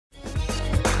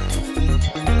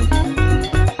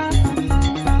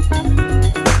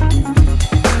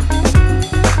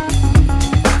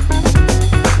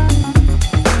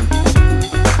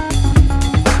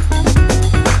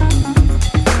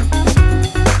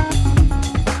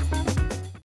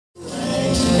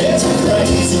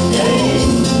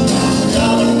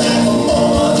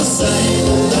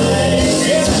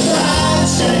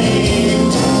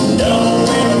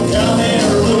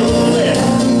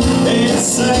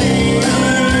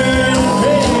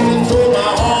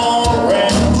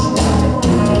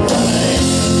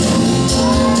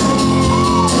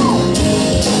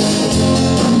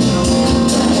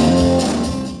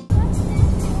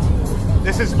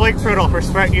Priddle for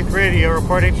Spartan Youth Radio,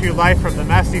 reporting to you live from the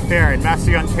Massey Fair in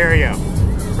Massey, Ontario.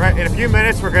 Right, in a few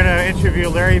minutes, we're going to interview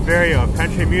Larry Berrio, a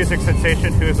country music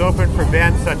sensation who has opened for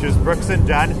bands such as Brooks and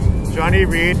Dunn,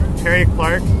 Reid, Terri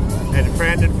Clark, and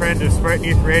friend of Spartan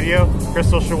Youth Radio,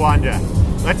 Shawanda.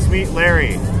 Let's meet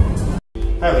Larry.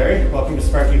 Hi, Larry. Welcome to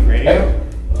Spartan Youth Radio. Hey,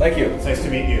 thank you. It's nice to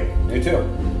meet you. You too.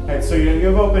 All right, so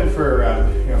you've opened for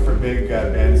for big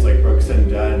bands like Brooks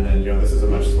and Dunn, and this is a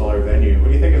much smaller venue. What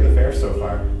do you think of the fair so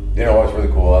far? It's really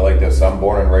cool. I like this. I'm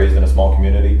born and raised in a small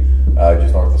community,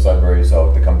 just north of Sudbury,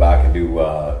 so to come back and do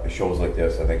shows like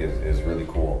this, I think is really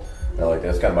cool. And I like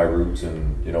that's kind of my roots,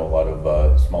 and a lot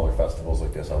of smaller festivals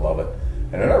like this. I love it,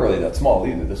 and they're not really that small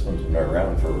either. This one's been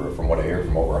around from what I hear,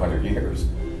 from over 100 years.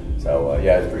 So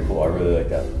yeah, it's pretty cool. I really like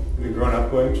that. Have you grown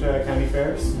up going to county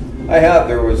fairs? I have.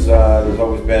 There's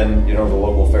always been the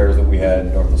local fairs that we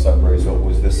had north of Sudbury, so it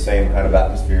was this same kind of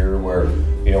atmosphere where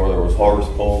where there was horse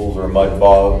pulls or mud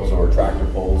bogs or tractor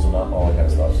pulls and all that kind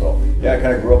of stuff. So yeah, I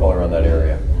kind of grew up all around that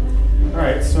area. All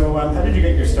right. So how did you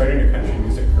get your start in your country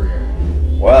music career?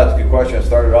 Well, that's a good question. I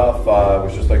started off it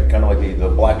was just kind of like the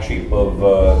black sheep of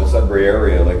the Sudbury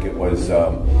area. Like it was.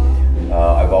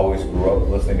 I've always grew up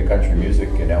listening to country music,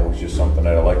 and that was just something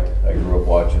that I liked. I grew up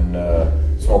watching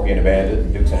Smokey and the Bandit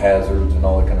and Dukes of Hazzards and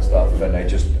all that kind of stuff, and I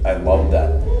loved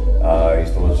that. I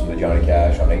used to listen to Johnny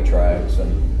Cash on 8-tracks,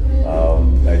 and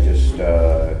I guess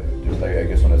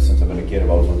since I've been a kid, I've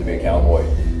always wanted to be a cowboy,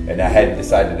 and I hadn't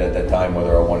decided at that time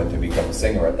whether I wanted to become a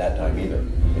singer at that time either.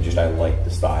 I liked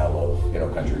the style of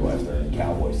country western and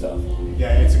cowboy stuff.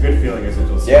 Yeah, it's a good feeling, isn't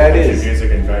it? Yeah, it is. Country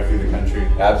music and drive through the country.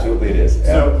 Absolutely, it is. Yeah.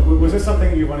 So, was this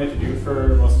something you wanted to do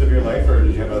for most of your life, or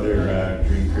did you have other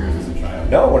dream careers as a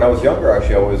child? No, when I was younger,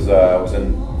 actually, I was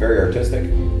very artistic,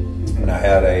 and I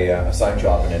had a sign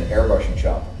shop and an airbrushing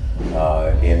shop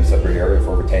in the Sudbury area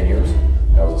for over 10 years.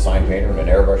 I was a sign painter and an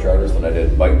airbrush artist, and I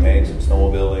did bike paints and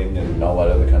snowmobiling and all that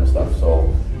other kind of stuff.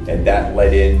 So, and that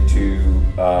led into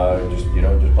just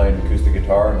playing acoustic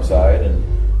guitar on the side. And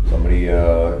somebody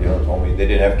told me they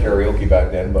didn't have karaoke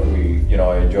back then, but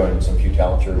I joined some few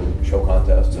talent show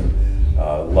contests and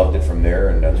loved it from there,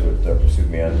 and that's what pursued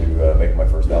me on to make my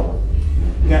first album.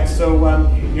 Yeah, so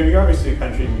you're obviously a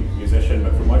country musician,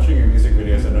 but from watching your music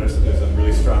videos, I noticed that there's a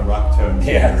really strong rock tone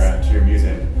to your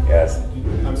music. Yes.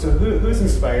 So who's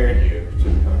inspired you to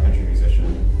become a country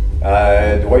musician?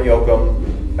 Dwight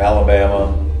Yoakam,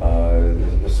 Alabama.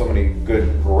 There's so many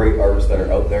great artists that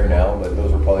are out there now, but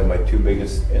those are probably my two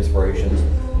biggest inspirations.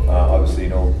 Obviously,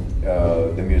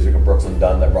 the music of Brooks and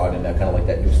Dunn that brought in that kind of like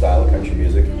that new style of country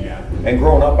music. Yeah. And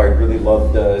growing up, I really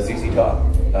loved ZZ Top,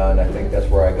 and I think that's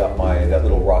where I got that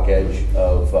little rock edge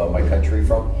of my country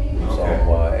from. Okay. So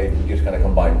I just kind of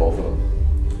combined both of them.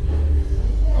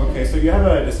 Okay, so you have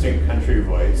a distinct country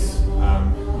voice.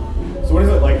 So what is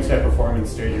it like to perform on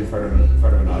stage in front of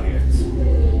an audience?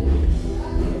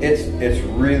 It's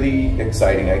really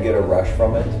exciting. I get a rush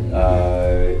from it,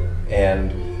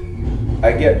 and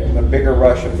I get a bigger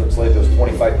rush if it's like those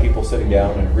 25 people sitting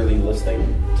down and really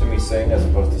listening to me sing, as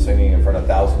opposed to singing in front of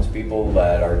thousands of people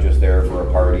that are just there for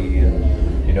a party. And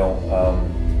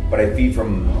but I feed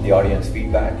from the audience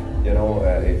feedback,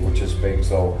 which is big.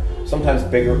 So sometimes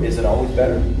bigger isn't always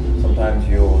better. Sometimes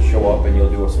you'll show up and you'll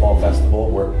do a small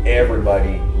festival where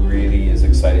everybody really is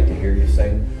excited to hear you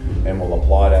sing and will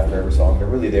applaud after every song. They're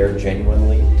really there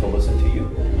genuinely to listen to you.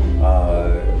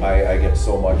 I get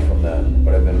so much from that,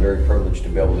 but I've been very privileged to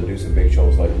be able to do some big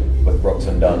shows like with Brooks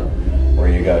and Dunn, where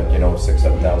you got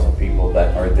 6,000-7,000 people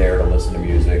that are there to listen to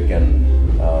music, and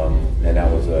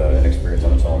that was an experience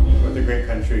on its own. With the great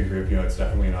country group, it's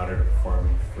definitely an honor to perform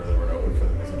for the word open for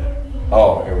them, isn't it?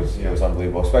 Oh, it was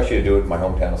unbelievable, especially to do it in my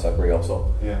hometown of Sudbury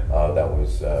also. Yeah. That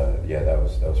was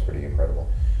pretty incredible.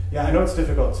 Yeah, I know it's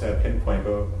difficult to pinpoint,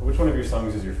 but which one of your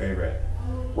songs is your favorite?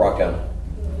 Rocktown.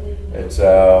 It's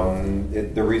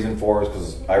the reason for it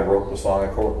is because I co-wrote the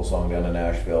song down in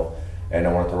Nashville, and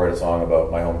I wanted to write a song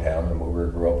about my hometown and what we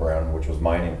grew up around, which was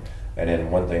mining. And then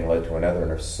one thing led to another,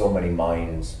 and there's so many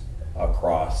mines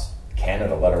across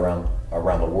Canada, let around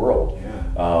the world,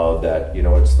 that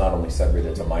it's not only Sudbury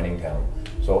that's a mining town.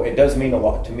 So it does mean a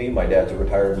lot to me. My dad's a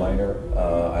retired miner.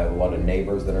 I have a lot of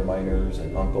neighbors that are miners,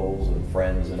 and uncles and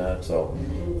friends and that. So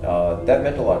that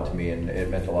meant a lot to me, and it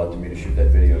meant a lot to me to shoot that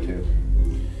video too.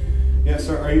 Yeah,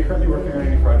 so are you currently working on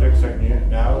any projects right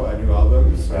now, new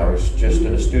albums? I was just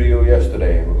in the studio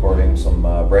yesterday recording some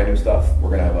brand new stuff. We're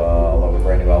going to have a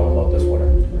brand new album out this winter.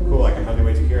 Cool, I can hardly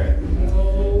wait to hear it.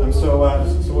 So what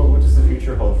does the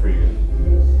future hold for you?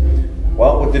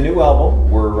 Well, with the new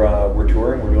album, we're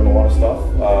touring, we're doing a lot of stuff.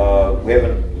 We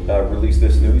haven't released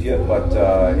this news yet, but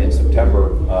in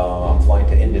September I'm flying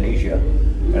to Indonesia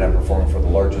and I performed for the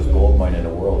largest gold mine in the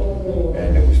world.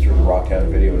 And it was through the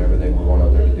Rockhound video and everything. We're going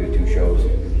out there to do 2 shows.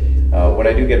 When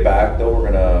I do get back, though,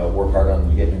 we're going to work hard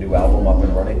on getting a new album up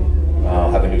and running.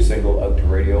 Have a new single out to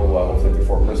radio hopefully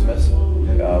before Christmas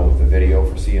with a video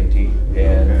for CMT.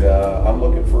 And I'm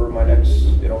looking for my next,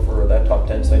 for that top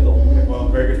 10 single. Well, a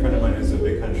very good friend of mine is a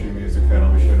big country music fan.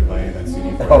 I'll be sure to buy you that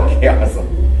CD for Okay, awesome.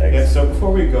 Thanks. Yeah, so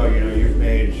before we go, you've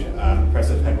made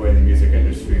impressive headway in the music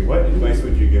industry. What advice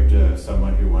would you give to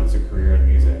someone who wants a career in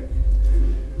music?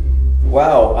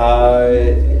 Wow,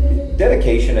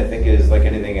 dedication, I think, is like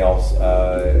anything else.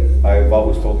 I've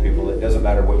always told people it doesn't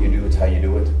matter what you do, it's how you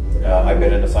do it. I've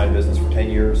been in the sign business for 10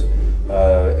 years.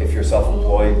 If you're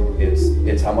self-employed,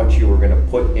 it's how much you are going to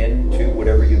put into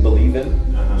whatever you believe in.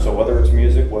 So whether it's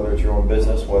music, whether it's your own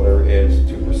business, whether it's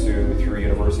to pursue through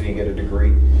university and get a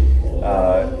degree,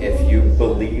 if you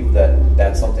believe that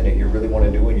that's something that you really want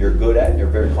to do and you're good at, you're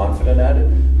very confident at it,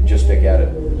 just stick at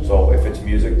it. So if it's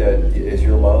music that is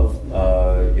your love,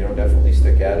 definitely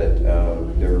stick at it.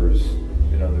 There's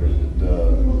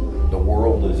the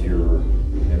world is your,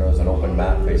 is an open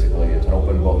map, basically. It's an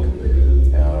open book.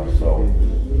 So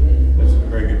that's a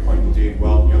very good point indeed.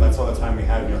 Well, that's all the time we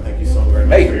have. Thank you so very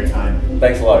much for your time.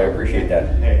 Thanks a lot. I appreciate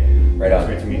that. Hey, right on.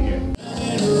 It's great to meet you.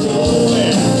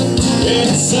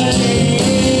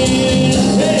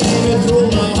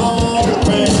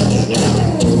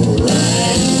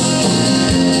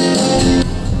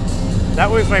 That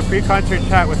was my pre-concert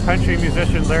chat with country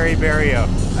musician Larry Berrio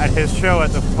at his show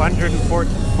at the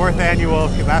 104th annual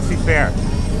Massey Fair.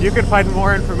 You can find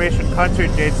more information,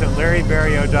 concert dates at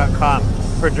larryberrio.com.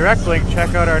 For a direct link,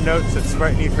 check out our notes at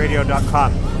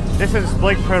spartanradio.com. This is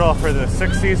Blake Priddle for the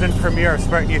 6th season premiere of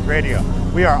Spartan Youth Radio.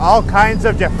 We are all kinds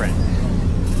of different.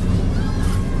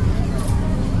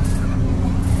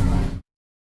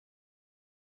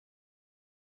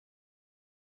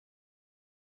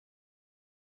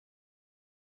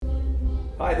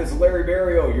 Hi, this is Larry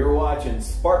Berrio. You're watching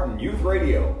Spartan Youth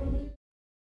Radio.